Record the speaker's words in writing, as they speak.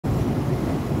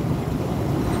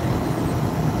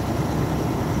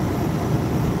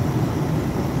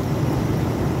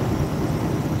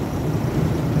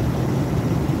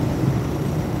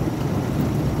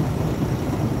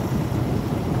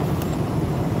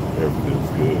Everything's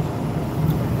good.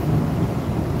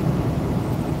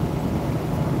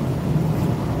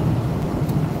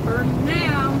 For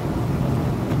now.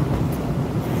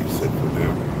 He said for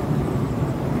now.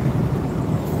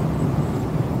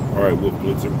 Alright, Wolf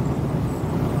Blitzer.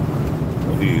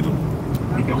 Oh, he ate him.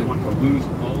 They don't want to lose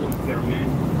all of their men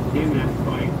in that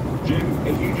fight. Jim,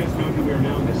 as you just noted, we are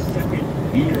now in the second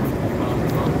year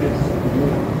of this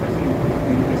war. President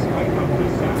Putin, despite how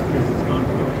disastrous it's gone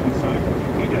for the Russian side,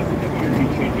 he doesn't appear to be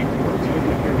changing course. He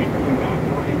doesn't appear to be coming back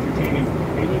or entertaining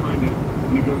any kind of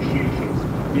negotiations.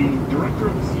 The director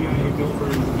of the CIA, Bill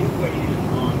Burns, did weigh in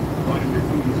on Vladimir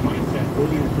Putin's mindset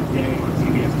earlier today on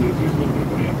CBS News. Here's a little bit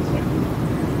of what he had to say.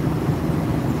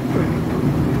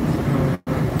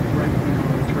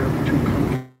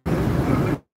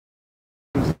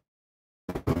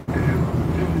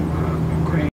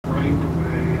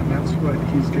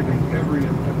 He's giving every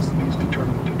evidence that he's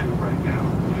determined to do right now.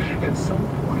 At some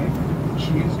point,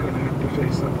 he's going to have to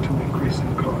face up to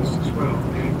increasing costs as well.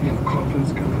 The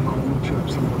coffin's going to go to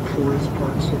some of the poorest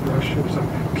parts of Russia, some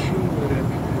cumulative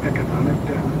economic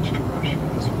damage to Russia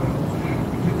as well.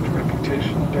 Huge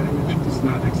reputational damage. It's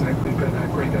not exactly been a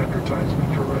great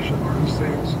advertisement for Russian arms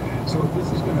sales. So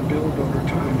this is going to build over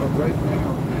time. But right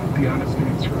now, the honest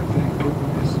answer, I think,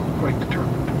 Putin is quite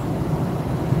determined.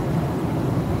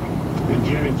 And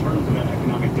Jim, in terms of that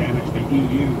economic damage, the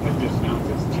EU has just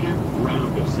announced its 10th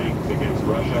round of sanctions against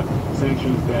Russia,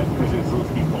 sanctions that President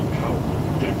Zelensky called powerful.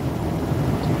 Jim?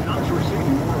 Alex, we're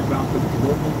seeing more about the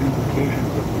global implications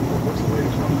of the war. What's the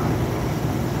latest on that?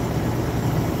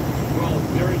 Well,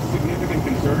 there is significant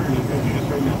concern, and as you just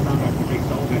heard that sound back from Jake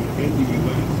Sullivan in the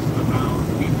U.S. about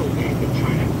lethal aid that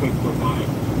China could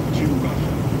provide to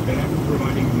Russia. They have been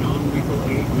providing non-lethal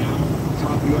aid now.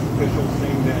 Top U.S. officials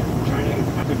saying that China is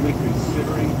actively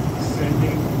considering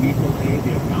sending lethal aid.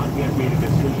 They have not yet made a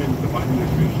decision. The Biden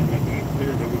administration making it clear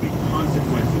there will be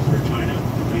consequences for China.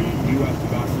 The U.S.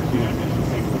 ambassador to the United Nations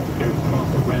saying they would cross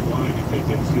a red line if they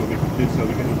did so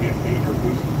because it would be a major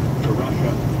boost to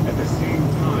Russia. At the same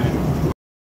time,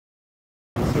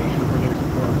 for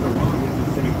Iran is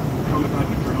sending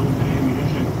kamikaze drones and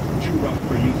ammunition to Russia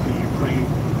for use in Ukraine.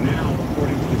 Now,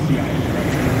 according to the CIA,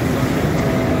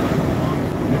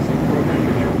 missile program,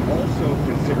 and they're also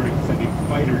considering sending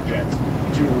fighter jets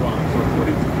to Iran. So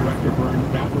according to Director Burns,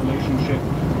 that relationship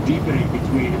deepening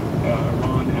between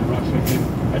Iran and Russia in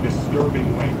a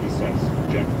disturbing way, he says.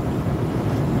 Jim?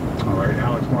 All right,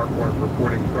 Alex Marquardt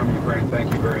reporting from Ukraine.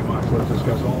 Thank you very much. Let's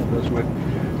discuss all of this with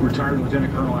retired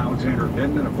Lieutenant Colonel Alexander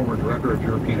Vindman, a former Director of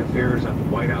European Affairs at the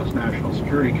White House National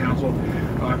Security Council.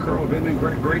 Colonel Vindman,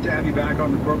 great to have you back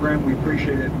on the program. We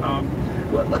appreciate it.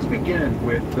 Let's begin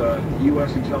with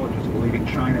U.S. intelligence believing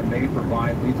China may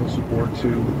provide lethal support to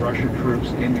Russian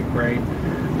troops in Ukraine.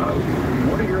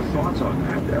 What are your thoughts on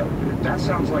that? That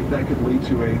sounds like that could lead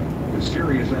to a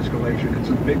serious escalation and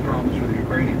some big problems for the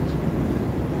Ukrainians.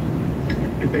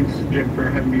 Thanks, Jim, for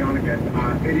having me on again.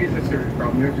 It is a serious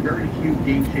problem. There's very few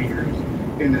game changers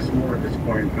in this war at this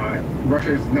point.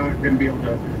 Russia is not going to be able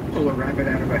to pull a rabbit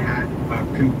out of a hat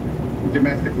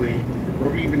domestically,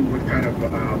 or even with kind of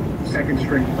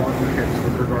second-string partnerships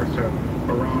with regards to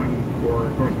Iran or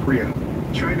North Korea.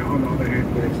 China, on the other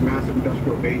hand, with its massive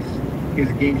industrial base, is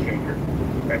a game changer.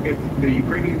 If the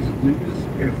Ukrainians lose,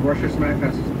 if Russia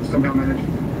somehow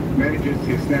manages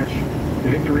to snatch the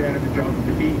victory out of the jaws of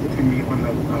defeat, it's going to be on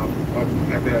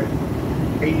at the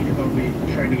aid of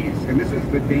the Chinese. And this is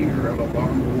the danger of a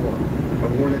long war, a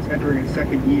war that's entering its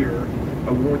second year,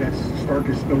 a war that's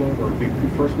starting to spill over.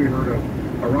 First we heard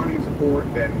of Iranian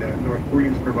support, then the North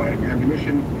Koreans providing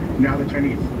ammunition, now the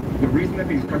Chinese. The reason that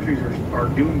these countries are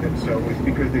doing this so is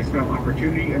because they smell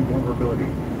opportunity and vulnerability.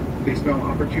 They smell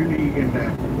opportunity in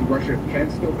that Russia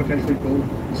can still potentially pull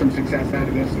some success out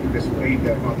of this aid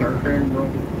the authoritarian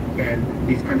world, and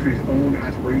these countries' own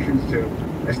aspirations to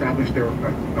establish their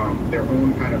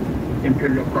own kind of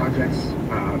imperial projects,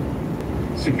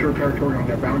 secure territory on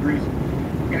their boundaries.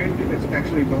 And it's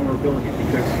actually vulnerability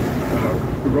because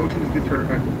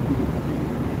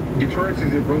deterrence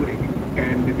is eroding,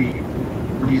 and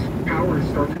these powers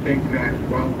start to think that,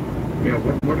 well, you know,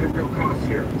 what are the real costs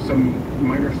here? Some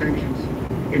minor sanctions.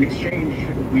 In exchange,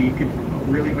 we could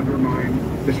really undermine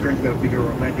the strength of the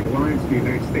Euro-Atlantic Alliance, the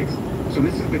United States. So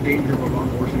this is the danger of a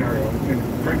long war scenario, and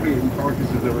frankly, in part,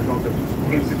 this is the result of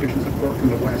insufficient support from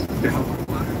the West to help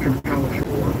compel a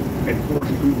war and force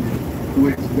Putin, who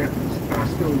is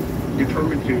still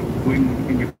determined to win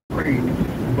in Ukraine,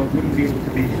 but wouldn't be able to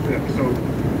be so,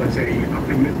 let's say,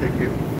 optimistic if